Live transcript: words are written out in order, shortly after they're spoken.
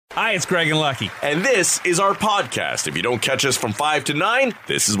Hi, it's Greg and Lucky. And this is our podcast. If you don't catch us from 5 to 9,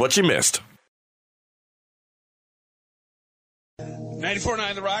 this is what you missed.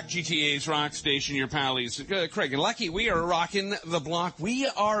 94.9 The Rock, GTA's Rock Station, your pallies. Craig and Lucky, we are rocking the block. We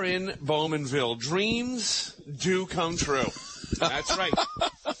are in Bowmanville. Dreams do come true. That's right.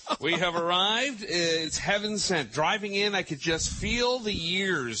 We have arrived. It's heaven sent. Driving in, I could just feel the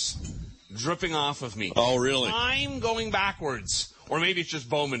years dripping off of me. Oh, really? Time going backwards. Or maybe it's just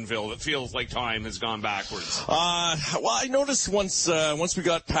Bowmanville that feels like time has gone backwards. Well, I noticed once we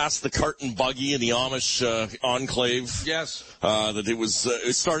got past the cart and buggy in the Amish enclave. Yes. That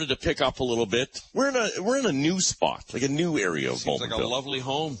it started to pick up a little bit. We're in a new spot, like a new area of Bowmanville. Seems like a lovely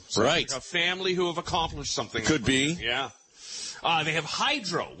home. Right. Like a family who have accomplished something. Could be. Yeah. They have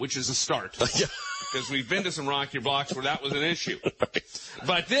hydro, which is a start. Because we've been to some rocky blocks where that was an issue. Right.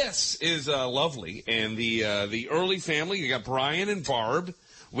 But this is lovely. And the early family, you got Brian and Barb.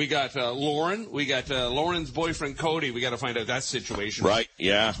 We got Lauren. We got Lauren's boyfriend, Cody. We got to find out that situation. Right,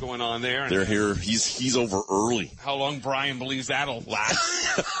 yeah. What's going on there. They're here. He's over early. How long Brian believes that'll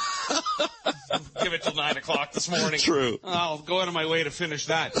last. Give it till 9 o'clock this morning. True. I'll go out of my way to finish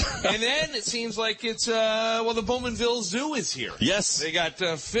that. And then it seems like it's, the Bowmanville Zoo is here. Yes. They got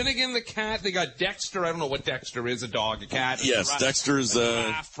Finnegan the cat. They got Dexter. I don't know what Dexter is, a dog, a cat. Yes, Dexter's,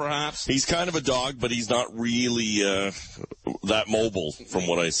 perhaps. He's kind of a dog, but he's not really, that mobile from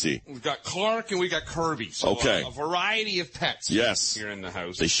what I see. We've got Clark and we got Kirby. So okay. A variety of pets. Yes. Here in the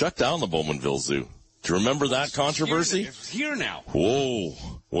house. They shut down the Bowmanville Zoo. Do you remember that controversy? It's here now. Whoa.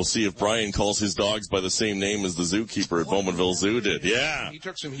 We'll see if Brian calls his dogs by the same name as the zookeeper at Bowmanville Zoo did. Yeah. He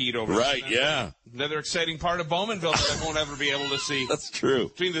took some heat over right, it. Yeah. Another exciting part of Bowmanville that I won't ever be able to see. That's true.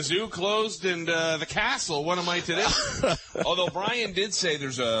 Between the zoo closed and the castle, what am I to do? Although Brian did say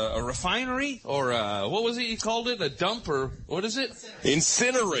there's a refinery, or what was it he called it? A dump, or what is it?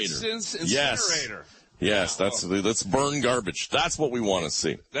 Incinerator. Incinerator. Yes, that's burn garbage. That's what we want to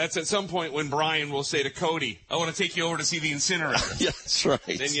see. That's at some point when Brian will say to Cody, I want to take you over to see the incinerator. Yeah, that's right.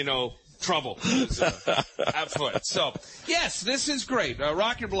 Then you know trouble is afoot. So, yes, this is great.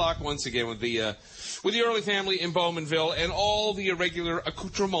 Rock your block once again with the early family in Bowmanville and all the irregular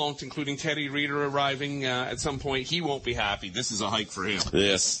accoutrements, including Teddy Reader arriving at some point. He won't be happy. This is a hike for him.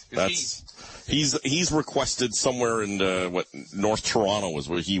 Yes, he's requested somewhere in North Toronto is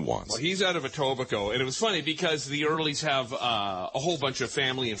where he wants. Well, he's out of Etobicoke, and it was funny because the Earleys have a whole bunch of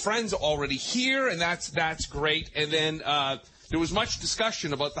family and friends already here, and that's great. And then there was much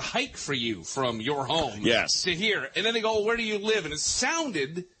discussion about the hike for you from your home to here. And then they go, where do you live? And it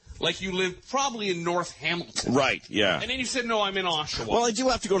sounded like you live probably in North Hamilton. Right, yeah. And then you said, no, I'm in Oshawa. Well, I do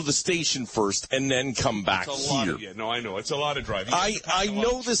have to go to the station first and then come back here. No, I know. It's a lot of driving. I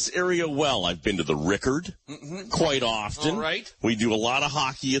know this area well. I've been to the Rickard quite often. All right. We do a lot of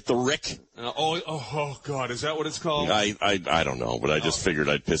hockey at the Rick. Oh, God. Is that what it's called? I don't know, but I just figured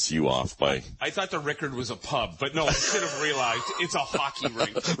I'd piss you off by... I thought the Rickard was a pub, but no, I should have realized it's a hockey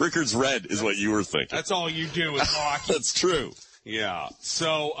rink. Rickard's red is what you were thinking. That's all you do is hockey. That's true. Yeah.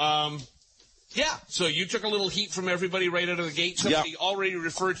 So, so you took a little heat from everybody right out of the gate. Somebody already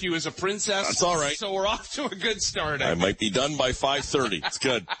referred to you as a princess. That's all right. So we're off to a good start. I might be done by 5:30. It's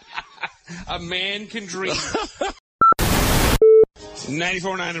good. A man can dream.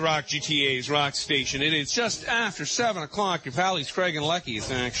 94.9 The Rock, GTA's Rock Station. It is just after 7 o'clock. Your pallies, Craig and Lucky,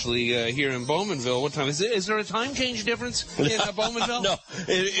 is actually here in Bowmanville. What time is it? Is there a time change difference in Bowmanville? No,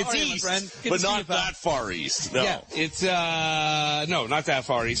 it's east, but not that far east. No. Yeah, it's, no, not that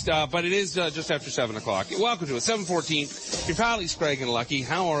far east, but it is just after 7 o'clock. Welcome to it, 7:14. Your pallies, Craig and Lucky.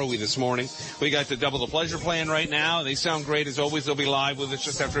 How are we this morning? We got the Double the Pleasure plan right now. They sound great as always. They'll be live with us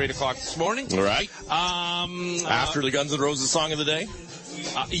just after 8 o'clock this morning. All right. After the Guns N' Roses song of the day?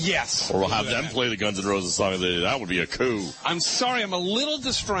 Yes. Or we'll have them play the Guns N' Roses song of the day. That would be a coup. I'm sorry, I'm a little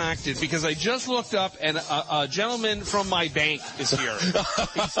distracted because I just looked up and a gentleman from my bank is here.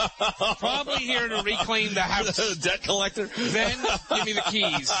 He's probably here to reclaim the house. Debt collector? Then give me the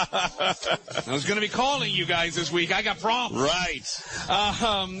keys. I was going to be calling you guys this week. I got problems. Right.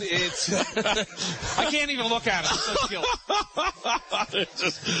 I can't even look at him. So skilled.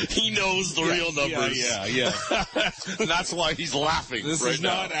 He knows the real numbers. Yeah. And that's why he's laughing. This is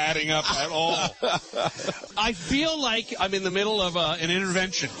not adding up at all. I feel like I'm in the middle of an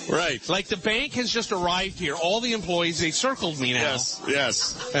intervention. Right. Like the bank has just arrived here. All the employees, they circled me now.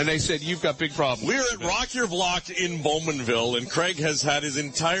 Yes. And they said, you've got big problems. We're at Rock Your Block in Bowmanville, and Craig has had his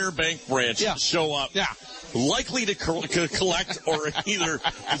entire bank branch show up. Yeah. Likely to collect or either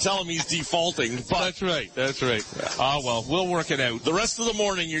to tell him he's defaulting. But That's right. Well, we'll work it out. The rest of the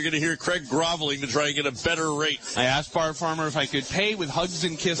morning, you're going to hear Craig groveling to try and get a better rate. I asked Barb Farmer if I could pay with hugs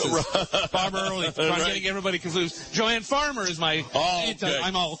and kisses. Barbara Early. So I'm getting everybody confused. Joanne Farmer is my...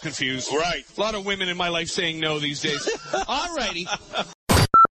 I'm all confused. Right. A lot of women in my life saying no these days. All righty.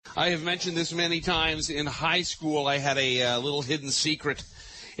 I have mentioned this many times. In high school, I had a little hidden secret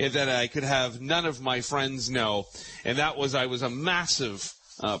that I could have none of my friends know, and that was I was a massive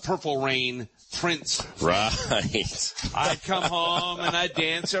Purple Rain Prince. Right. I'd come home and I'd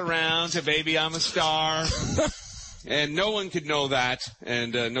dance around to Baby I'm a Star. And no one could know that,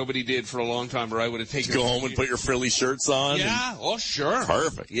 and nobody did for a long time, or I would have taken... Go home and put your frilly shirts on? Yeah, oh, sure.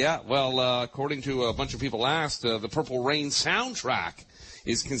 Perfect. Yeah, well, according to a bunch of people asked, the Purple Rain soundtrack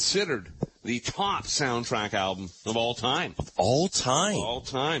is considered the top soundtrack album of all time. All time? All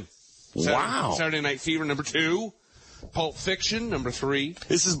time. Wow. Saturday Night Fever, number 2. Pulp Fiction, number 3.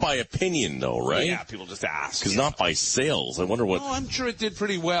 This is by opinion, though, right? Yeah, people just ask. Because not by sales. I wonder what... Oh, I'm sure it did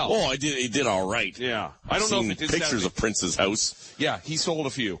pretty well. Oh, it did all right. Yeah. I don't know if it did pictures of Prince's house. Yeah, he sold a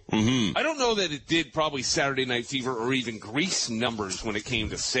few. Mm-hmm. I don't know that it did probably Saturday Night Fever or even Grease numbers when it came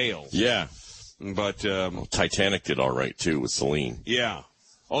to sales. Yeah. But... Titanic did all right, too, with Celine. Yeah.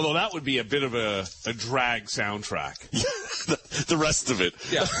 Although that would be a bit of a drag soundtrack. The rest of it.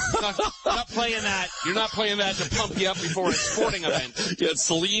 Yeah. Not playing that. You're not playing that to pump you up before a sporting event. You had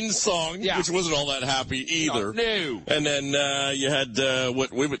Celine's song, which wasn't all that happy either. No. And then you had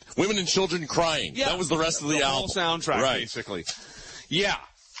Women and Children Crying. Yeah. That was the rest of the album. Whole soundtrack, basically. Yeah.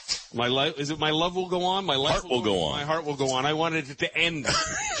 Is it My Love Will Go On? My Heart Will Go On. My Heart Will Go On. I wanted it to end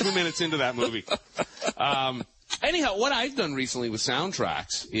 2 minutes into that movie. Anyhow, what I've done recently with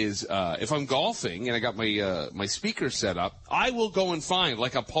soundtracks is if I'm golfing and I got my speaker set up, I will go and find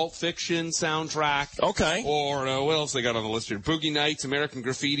like a Pulp Fiction soundtrack. Okay. Or what else they got on the list here? Boogie Nights, American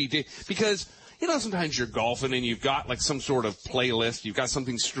Graffiti. Because, sometimes you're golfing and you've got like some sort of playlist, you've got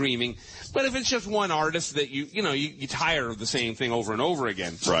something streaming. But if it's just one artist that you tire of the same thing over and over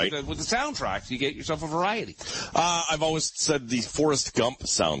again. Right. With the soundtracks, you get yourself a variety. I've always said the Forrest Gump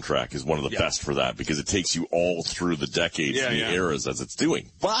soundtrack is one of the best for that because it takes you all through the decades and the eras as it's doing.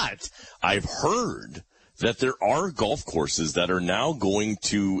 But I've heard that there are golf courses that are now going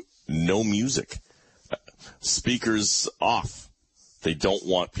to no music. Speakers off. They don't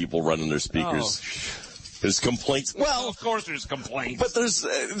want people running their speakers. Oh. There's complaints. Well, of course there's complaints. But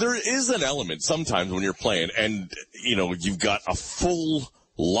there is an element sometimes when you're playing and, you've got a full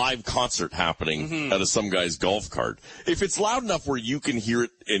live concert happening out of some guy's golf cart. If it's loud enough where you can hear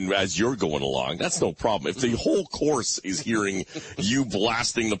it as you're going along, that's no problem. If the whole course is hearing you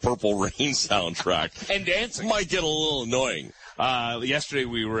blasting the Purple Rain soundtrack and dancing, it might get a little annoying. Yesterday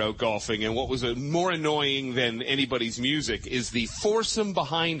we were out golfing, and what was more annoying than anybody's music is the foursome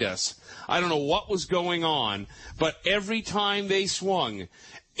behind us. I don't know what was going on, but every time they swung,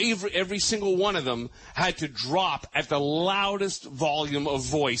 every single one of them had to drop at the loudest volume of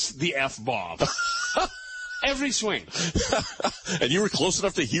voice the F-bomb. Every swing. And you were close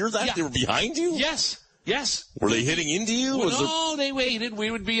enough to hear that? Yeah. They were behind you? Yes. Yes. Were they hitting into you? Well, no, they waited. We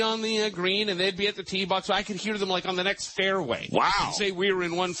would be on the green, and they'd be at the tee box. So I could hear them like on the next fairway. Wow. Say we were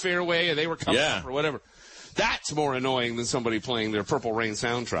in one fairway, and they were coming up or whatever. That's more annoying than somebody playing their Purple Rain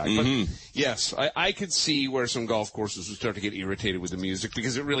soundtrack. But yes, I could see where some golf courses would start to get irritated with the music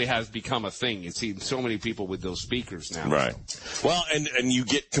because it really has become a thing. You see so many people with those speakers now. Right. Well, and you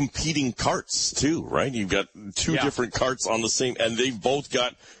get competing carts too, right? You've got two different carts on the same, and they've both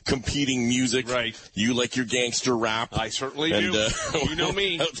got competing music. Right. You like your gangster rap. I certainly do. You know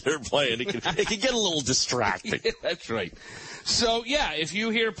me. Out there playing, it can get a little distracting. Yeah, that's right. So, if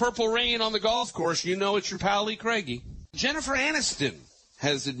you hear Purple Rain on the golf course, you know it's your pal Lee Craigie. Jennifer Aniston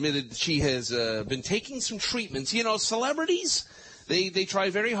has admitted she has been taking some treatments. Celebrities, they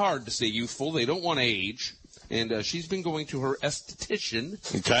try very hard to stay youthful. They don't want to age. And she's been going to her esthetician.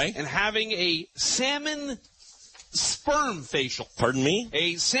 Okay. And having a salmon sperm facial. Pardon me?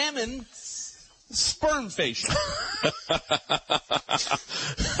 A salmon sperm facial.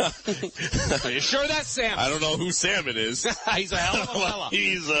 Are you sure that's Salmon? I don't know who Salmon is. He's a hell of a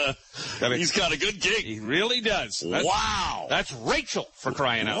fella. He's got a good gig. He really does. Wow. That's Rachel, for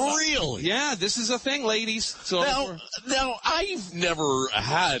crying out loud. Really? Yeah, this is a thing, ladies. So now I've never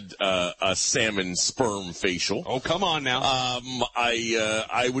had a salmon sperm facial. Oh, come on now.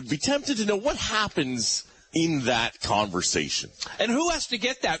 I would be tempted to know what happens in that conversation. And who has to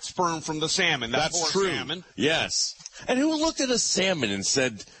get that sperm from the salmon? That's true. Salmon? Yes. And who looked at a salmon and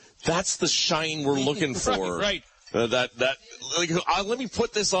said, that's the shine we're looking for. Right. Let me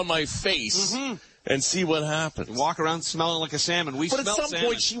put this on my face and see what happens. Walk around smelling like a salmon. But at some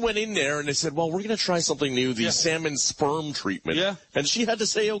point she went in there and they said, well, we're going to try something new, the salmon sperm treatment. Yeah. And she had to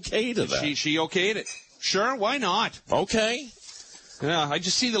say okay to that. She okayed it. Sure, why not? Okay. Yeah, I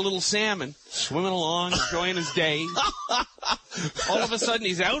just see the little salmon swimming along, enjoying his day. All of a sudden,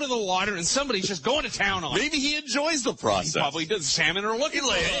 he's out of the water, and somebody's just going to town on him. Maybe he enjoys the process. He probably does. Salmon are looking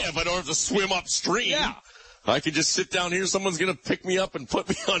like, hey, if I don't have to swim upstream. Yeah. I could just sit down here. Someone's going to pick me up and put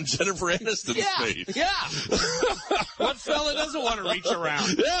me on Jennifer Aniston's face. Yeah. What fella doesn't want to reach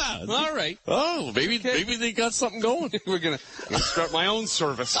around? Yeah. All right. Oh, maybe they got something going. We're going to start my own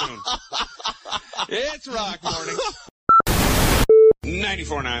service soon. It's Rock Mornings.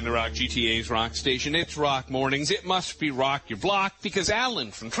 94.9 The Rock, GTA's Rock Station. It's Rock Mornings. It must be Rock Your Block because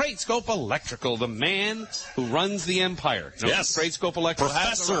Alan from Tradescope Electrical, the man who runs the empire. Yes. Tradescope Electrical.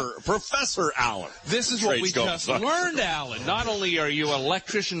 Professor Alan. This is what we just learned, Alan. Not only are you an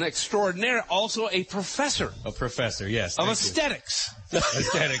electrician extraordinaire, also a professor. A professor, yes. Of aesthetics.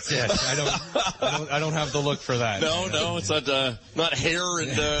 Aesthetics, yes. I don't have the look for that. No, it's not hair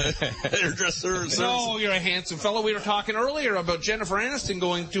and hairdresser. No, you're a handsome fellow. We were talking earlier about Jennifer Aniston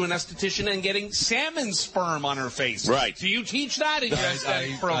going to an esthetician and getting salmon sperm on her face. Right. Do you teach that in your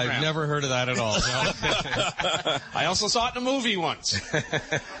aesthetic program? I've never heard of that at all. No. I also saw it in a movie once.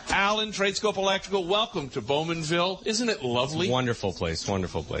 Alan, Tradescope Electrical, welcome to Bowmanville. Isn't it lovely? Wonderful place.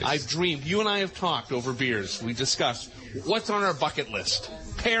 I've dreamed. You and I have talked over beers. We discussed what's on our bucket list.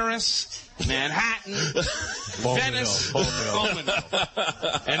 Paris, Manhattan, Venice,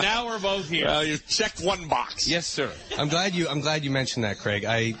 Bowmanville. And now we're both here. Well, you checked one box. Yes, sir. I'm glad you mentioned that, Craig.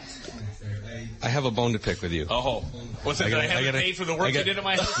 I have a bone to pick with you. Oh. What's it? I haven't paid for the work you did in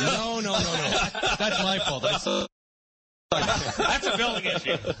my house? No. That's my fault. That's a building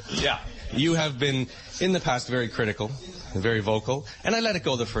issue. Yeah. You have been, in the past, very critical, very vocal, and I let it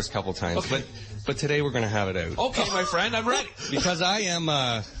go the first couple times. Okay. But today we're going to have it out. Okay, my friend, I'm ready. Because I am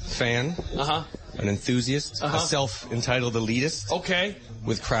a fan, an enthusiast, a self-entitled elitist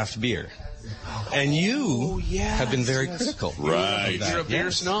with craft beer. And you have been very critical. Right. You're a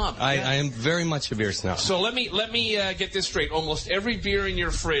beer snob. I am very much a beer snob. So let me get this straight. Almost every beer in your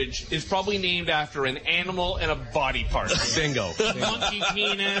fridge is probably named after an animal and a body part. Bingo. Monkey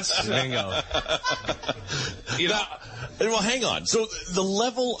penis. Bingo. You know. Well, hang on. So the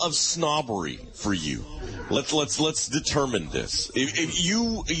level of snobbery for you. Let's determine this. If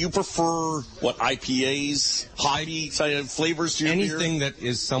you prefer what IPAs, hoppy flavors to your anything beer? that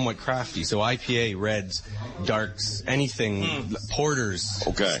is somewhat crafty. So IPA, reds, darks, anything, porters,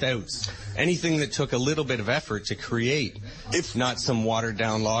 stouts, anything that took a little bit of effort to create, if not some watered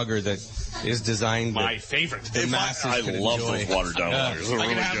down lager that is designed. My favorite. The masses I could love enjoy. those watered down lagers. They're I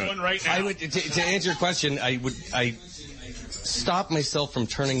really can have good. one right now. I would to answer your question. I stop myself from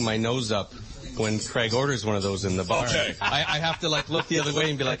turning my nose up when Craig orders one of those in the bar. Okay. I have to look the other way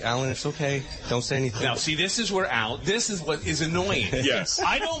and be like, Alan, it's okay. Don't say anything. Now, see, this is where this is what is annoying. Yes.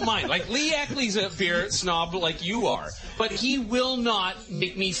 I don't mind. Like, Lee Eckley's a beer snob like you are, but he will not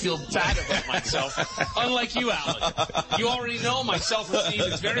make me feel bad about myself, unlike you, Alan. You already know my self-esteem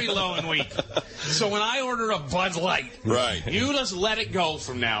is very low and weak. So when I order a Bud Light, you just let it go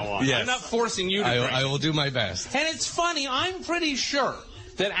from now on. Yes. I'm not forcing you to drink. I will do my best. And it's funny, I'm pretty sure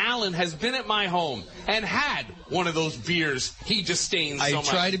that Alan has been at my home and had one of those beers he disdains so much.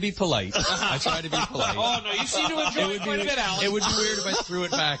 I try to be polite. Oh, no, you seem to enjoy it quite a bit, Alan. It would be weird if I threw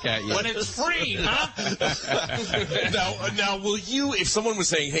it back at you. When it's free, huh? Now, will you, if someone was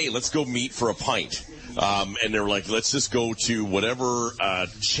saying, hey, let's go meet for a pint, and they're like, let's just go to whatever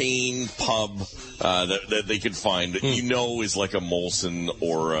chain pub that they could find, you know, is like a Molson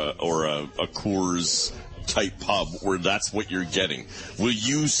or a Coors type pub where that's what you're getting. Will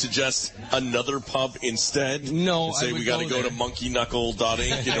you suggest another pub instead? No, and say I would we got to go to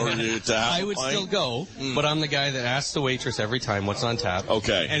monkeyknuckle.inc in order to have I would still go, but I'm the guy that asks the waitress every time what's on tap.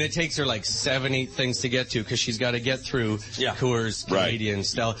 Okay. And it takes her like 7-8 things to get to because she's got to get through Coors, Canadian,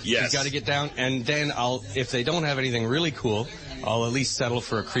 Stella. Yes. She's got to get down, and then if they don't have anything really cool, I'll at least settle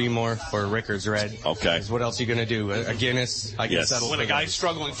for a Creemore or a Rickard's Red. Okay. 'Cause what else are you going to do? A Guinness? I can settle When for a guy's those.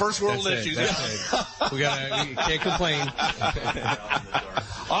 struggling. First world That's issues. it. We can't complain.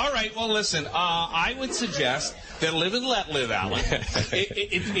 All right, well, listen, I would suggest that live and let live, Alan.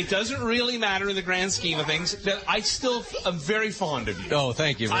 It doesn't really matter in the grand scheme of things. That I still am very fond of you. Oh,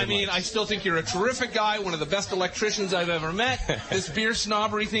 thank you very much. I still think you're a terrific guy, one of the best electricians I've ever met. This beer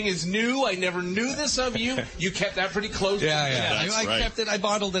snobbery thing is new. I never knew this of you. You kept that pretty close. Yeah. I kept it. I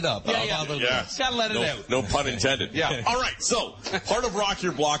bottled it up. Yeah. Gotta let it out. No pun intended. Yeah. All right. So, part of Rock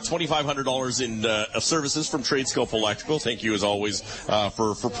Your Block, $2,500 in services from Tradescope Electrical. Thank you, as always,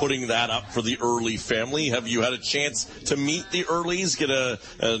 for for putting that up for the Early family. Have you had a chance to meet the Earlys, get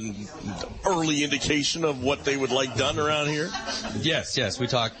an early indication of what they would like done around here? Yes. We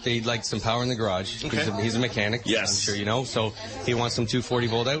talked. They'd like some power in the garage. Okay. He's a mechanic. Yes. I'm sure you know. So he wants some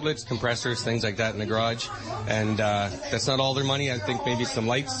 240-volt outlets, compressors, things like that in the garage. And that's not all their money. I think maybe some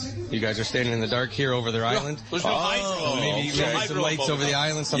lights. You guys are standing in the dark here over their island. There's no hydro. Maybe some lights over the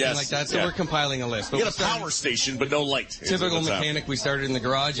island, something like that. So we're compiling a list. You got a power station, but no light. Typical mechanic. We started in the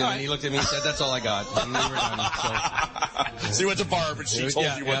garage, and then he looked at me and said, "That's all I got." And we were done. So you went to Barb, and she told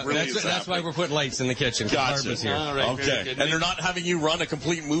you what really is that's why we're putting lights in the kitchen. Gotcha. Barb was here. All right, okay. And they're not having you run a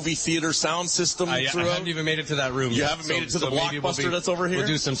complete movie theater sound system throughout? I haven't even made it to that room. You haven't made it to the Blockbuster that's over here? We'll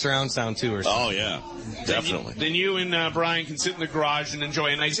do some surround sound, too, or something. Oh, yeah. Definitely. Then you and Brian can sit in the garage and enjoy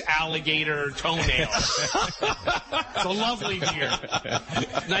a nice alligator toenail. It's a lovely deer.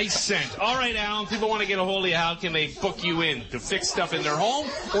 Nice scent. All right, Alan, people want to get a hold of you. How can they book you in to fix stuff in their home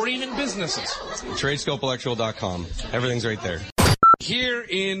or even businesses? TradescopeElectrical.com. Everything's right there. Here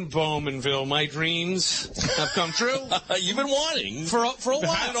in Bowmanville, my dreams have come true. You've been wanting for a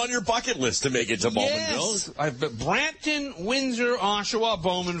while. Had it on your bucket list to make it to Bowmanville. Yes. I've been Brampton, Windsor, Oshawa,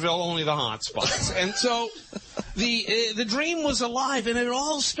 Bowmanville, only the hot spots. And so the dream was alive, and it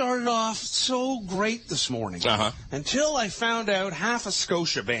all started off so great this morning. Until I found out half a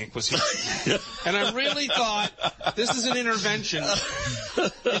Scotiabank was here. And I really thought, this is an intervention,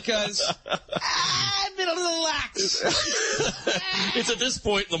 because I've been a little lax. It's at this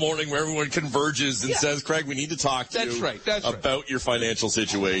point in the morning where everyone converges and says, Craig, we need to talk to you about your financial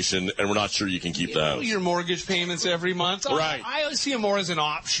situation, and we're not sure you can keep the house. Your mortgage payments every month. Right. I always see them more as an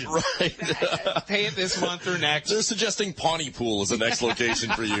option. Right. Pay it this month or next. They're suggesting Pontypool as the next location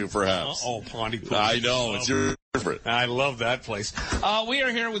for you, perhaps. Pontypool. I know. It's your favorite. I love that place. We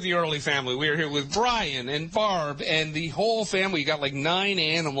are here with the Early family. We are here with Brian and Barb and the whole family. You got like 9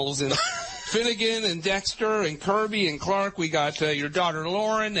 animals in Finnegan and Dexter and Kirby and Clark. We got your daughter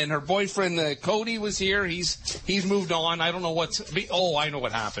Lauren and her boyfriend Cody was here. He's moved on. I don't know I know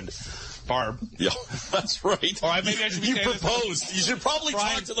what happened. Barb. Yeah, that's right. All right, maybe I should You proposed. You should probably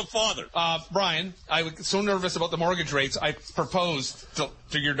talk to the father. Brian, I was so nervous about the mortgage rates, I proposed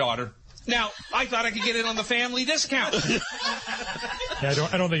to your daughter. Now, I thought I could get in on the family discount. Yeah,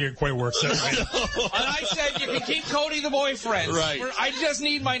 I don't think it quite works that way. And I said, you can keep Cody the boyfriend. Right. I just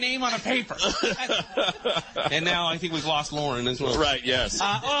need my name on a paper. And now I think we've lost Lauren as well. Right, yes.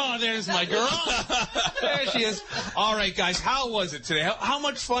 There's my girl. There she is. All right, guys, how was it today? How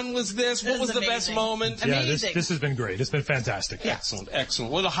much fun was this? What was the best moment? Yeah, this has been great. It's been fantastic. Yeah.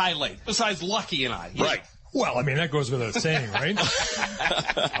 Excellent. What a highlight, besides Lucky and I. Right. Well, I mean, that goes without saying, right?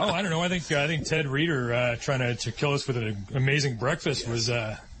 I don't know. I think Ted Reeder trying to kill us with an amazing breakfast was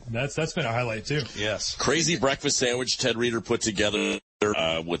that's been a highlight too. Yes. Crazy breakfast sandwich Ted Reeder put together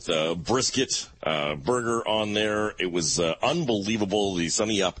with a brisket burger on there. It was unbelievable. The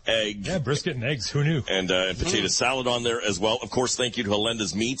Sunny Up egg. Yeah, brisket and eggs. Who knew? And potato salad on there as well. Of course, thank you to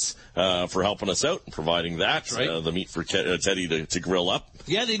Helenda's Meats for helping us out and providing that. Right. The meat for Teddy to grill up.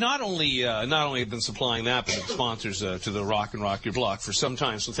 Yeah, they not only have been supplying that, but the sponsors to the Rock and Rock Your Block for some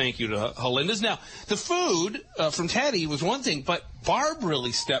time. So thank you to Helenda's. Now, the food from Teddy was one thing, but Barb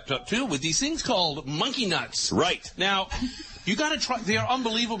really stepped up too with these things called monkey nuts. Right. Now, you got to try. They are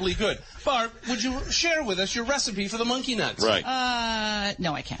unbelievably good. Barb, would you share with us your recipe for the monkey nuts? Right.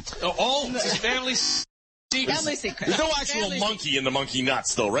 No, I can't. This is family secret. Family secret. There's no actual monkey in the monkey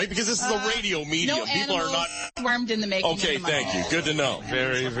nuts, though, right? Because this is a radio medium. No People are not swarmed in the making. Okay, thank you. Good to know.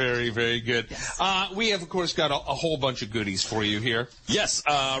 Very, very, very good. Yes. We have, of course, got a whole bunch of goodies for you here. Yes.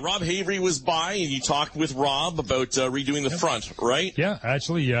 Rob Havery was by, and you talked with Rob about redoing the front, right? Yeah,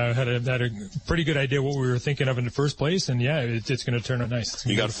 actually, had a pretty good idea what we were thinking of in the first place, and yeah, it's going to turn out nice.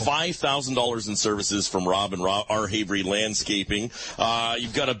 You got $5,000 in services from Rob and R. Havery Landscaping.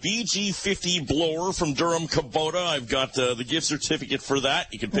 You've got a BG50 blower from Durham Kubota. I've got the gift certificate for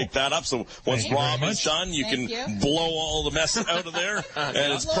that. You can pick that up. So once Rob is done, you can blow all the mess out of there,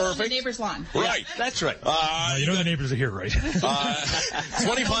 and it's perfect. The neighbor's lawn. Right. Yeah, that's right. You know the neighbors are here, right?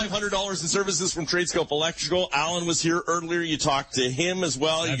 $2,500 in services from Tradescope Electrical. Alan was here earlier. You talked to him as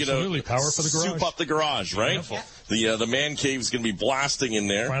well. Absolutely. You get power for the garage. Soup up the garage, right? Yeah. The man cave is going to be blasting in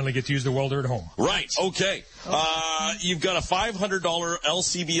there. Finally get to use the welder at home. Right. Okay. You've got a $500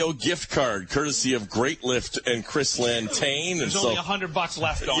 LCBO gift card, courtesy of Great Lift and Chris Lantain. There's only $100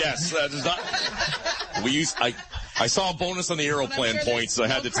 left on it. Yes. I saw a bonus on the Aeroplan points, so I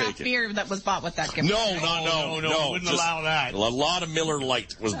had to take it. Beer that was bought with that gift. No, wouldn't allow that. A lot of Miller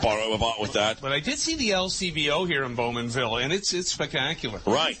Lite was bought with that. But I did see the LCBO here in Bowmanville, and it's spectacular.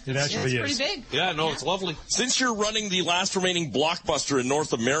 Right. It actually is. It's pretty big. Yeah, no, it's lovely. Since you're running the last remaining Blockbuster in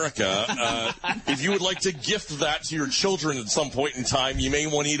North America, if you would like to gift that to your children at some point in time, you may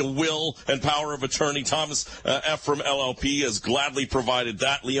want to need a will and power of attorney. Thomas Ephraim LLP has gladly provided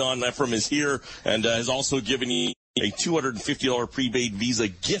that. Leon Ephraim is here and has also given you a $250 prepaid Visa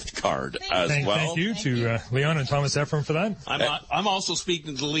gift card as well. Thank you to Leon and Thomas Ephraim for that. I'm also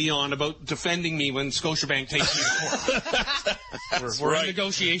speaking to Leon about defending me when Scotiabank takes me to court. We're in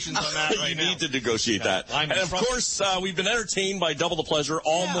negotiations on that right now. You need to negotiate that. And of course, we've been entertained by Double the Pleasure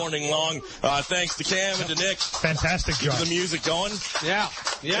all morning long. Thanks to Cam and to Nick. Fantastic job. Keep the music going. Yeah.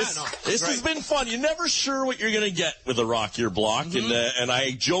 This has been fun. You're never sure what you're going to get with a Rock Your Block. Mm-hmm. And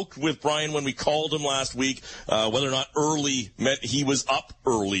I joked with Brian when we called him last week, whether or not early meant he was up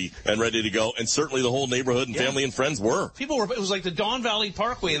early and ready to go, and certainly the whole neighborhood and family and friends were. People were. It was like the Don Valley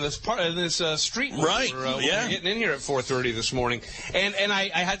Parkway in this street. Right. We were getting in here at 4:30 this morning, and I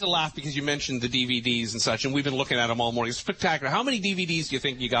had to laugh because you mentioned the DVDs and such, and we've been looking at them all morning. It's spectacular. How many DVDs do you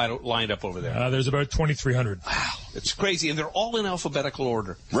think you got lined up over there? There's about 2,300. Wow, it's crazy, and they're all in alphabetical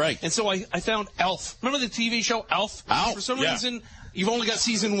order. Right. And so I found Elf. Remember the TV show Elf? For some reason, you've only got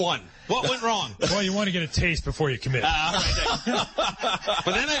season 1. What went wrong? Well, you want to get a taste before you commit. But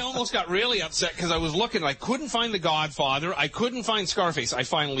then I almost got really upset because I was looking. I couldn't find The Godfather. I couldn't find Scarface. I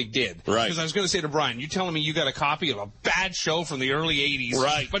finally did. Right. Because I was going to say to Brian, you telling me you got a copy of a bad show from the early 80s.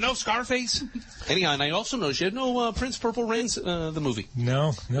 Right. But no Scarface? Anyhow, and I also noticed you had no Prince Purple Rain's the movie. No.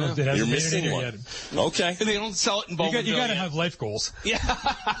 It hasn't You're made missing it one. yet. Okay. And they don't sell it in Bowmanville. You got to have life goals. Yeah.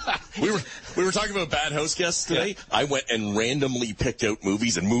 We were talking about bad house guests today. Yeah. I went and randomly picked out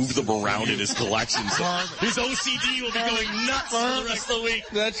movies and moved them around in his collection. So his OCD will be going nuts for the rest of the week.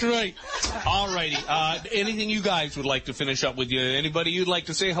 That's right. All righty. Anything you guys would like to finish up with you? Anybody you'd like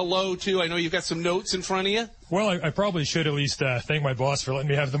to say hello to? I know you've got some notes in front of you. Well, I probably should at least thank my boss for letting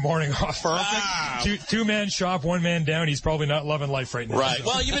me have the morning off. Perfect. Two-man shop, one man down. He's probably not loving life right now. Right. So.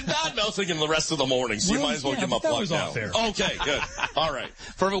 Well, you've been bad-mouthing him the rest of the morning, so you might as well give him a plug now. Fair. Okay, good. All right.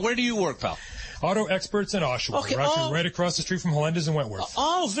 Perfect. Where do you work, pal? Auto Experts in Oshawa. Okay. We're actually right across the street from Melendez and Wentworth.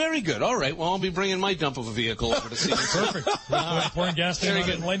 Oh, very good. All right. Well, I'll be bringing my dump of a vehicle over to see you. Perfect. Pouring gas in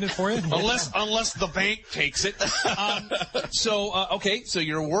and lighting it for you. Unless the bank takes it. So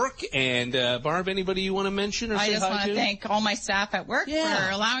your work and Barb, anybody you want to mention or I say just hi want to thank all my staff at work for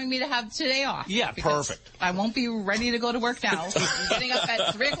allowing me to have today off. Yeah, perfect. I won't be ready to go to work now. I'm getting up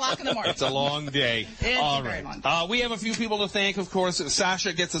at 3 o'clock in the morning. It's a long day. It's all a very right. long day. We have a few people to thank, of course.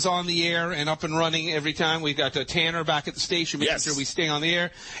 Sasha gets us on the air and up and running every time. We've got Tanner back at the station making sure we stay on the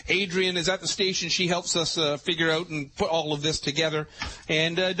air. Adrian is at the station. She helps us figure out and put all of this together.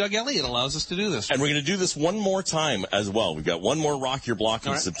 And Doug Elliott allows us to do this. And we're going to do this one more time as well. We've got one more Rock Your Block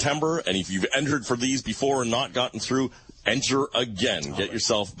in September. And if you've entered for these before and not gotten through, enter again. Get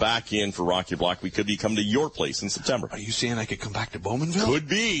yourself back in for Rock Your Block. We could be coming to your place in September. Are you saying I could come back to Bowmanville? Could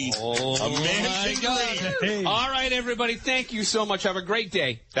be. Oh, my God. Hey. All right, everybody. Thank you so much. Have a great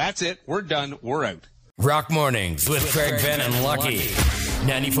day. That's it. We're done. We're out. Rock Mornings with Craig Venn and Lucky.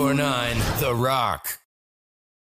 94.9 The Rock.